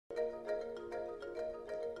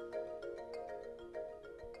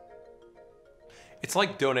It's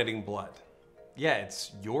like donating blood. Yeah,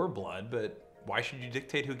 it's your blood, but why should you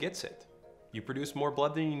dictate who gets it? You produce more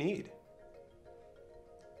blood than you need.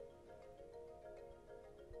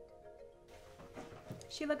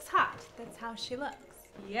 She looks hot. That's how she looks.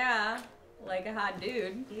 Yeah, like a hot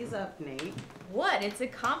dude. Ease up, Nate. What? It's a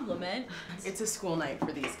compliment. It's a school night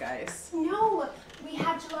for these guys. No, we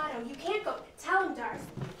have gelato. You can't go. Tell him, Darcy.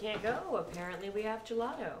 You can't go. Apparently we have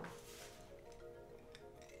gelato.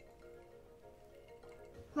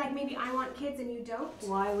 Like maybe I want kids and you don't?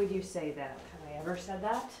 Why would you say that? Have I ever said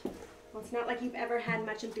that? Well, it's not like you've ever had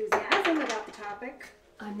much enthusiasm about the topic.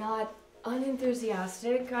 I'm not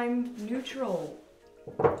unenthusiastic. I'm neutral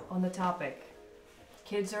on the topic.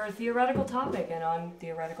 Kids are a theoretical topic, and on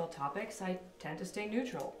theoretical topics, I tend to stay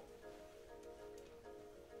neutral.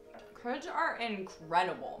 Kids are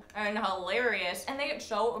incredible and hilarious, and they get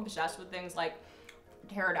so obsessed with things like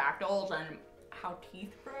pterodactyls and how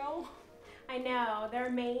teeth grow. I know, they're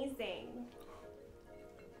amazing.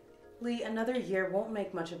 Leigh, another year won't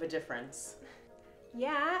make much of a difference.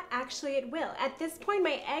 Yeah, actually it will. At this point,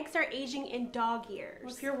 my eggs are aging in dog years.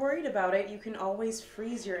 Well, if you're worried about it, you can always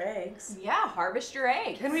freeze your eggs. Yeah, harvest your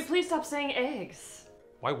eggs. Can we please stop saying eggs?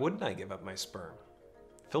 Why wouldn't I give up my sperm?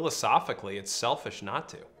 Philosophically, it's selfish not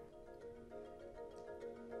to.